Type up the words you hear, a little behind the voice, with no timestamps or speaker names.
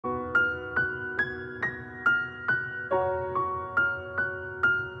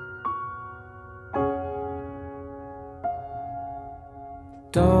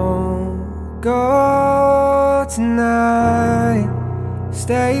go tonight.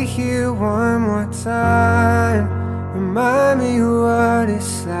 Stay here one more time. Remind me what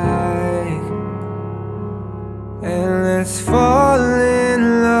it's like, and let's fall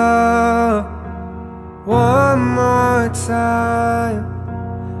in love one more time.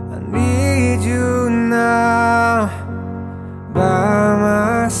 I need you now by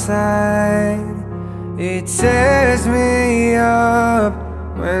my side. It tears me up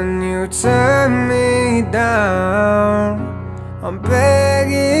when you turn me down. I'm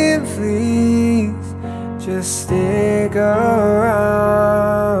begging, please, just stick around.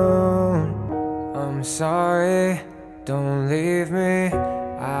 I'm sorry, don't leave me.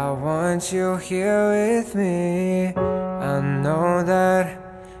 I want you here with me. I know that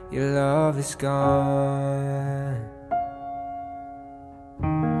your love is gone.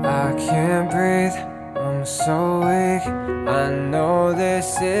 I can't breathe, I'm so weak. I know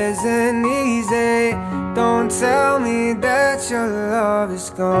this isn't easy. Don't tell me that your love is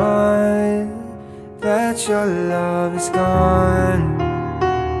gone, that your love is gone.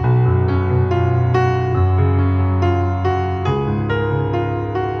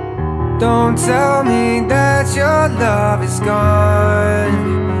 Don't tell me that your love is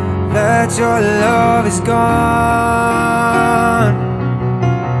gone, that your love is gone.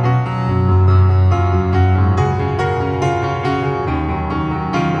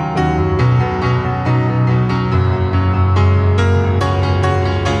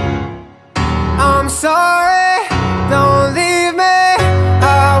 I'm sorry, don't leave me.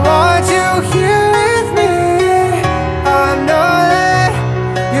 I want you here with me. I know that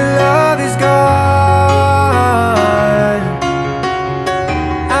your love is gone.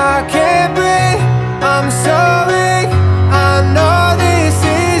 I can't breathe, I'm so weak. I know this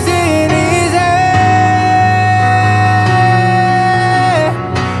isn't easy.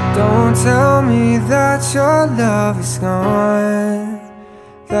 Don't tell me that your love is gone,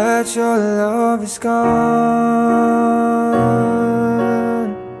 that your love is gone,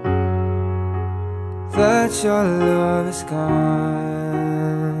 that your love is gone.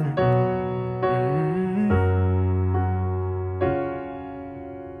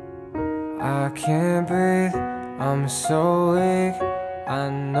 I can't breathe, I'm so weak. I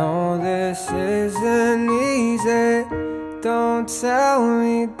know this isn't easy. Don't tell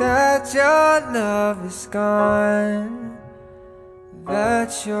me that your love is gone,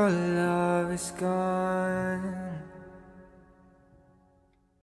 that your love is gone.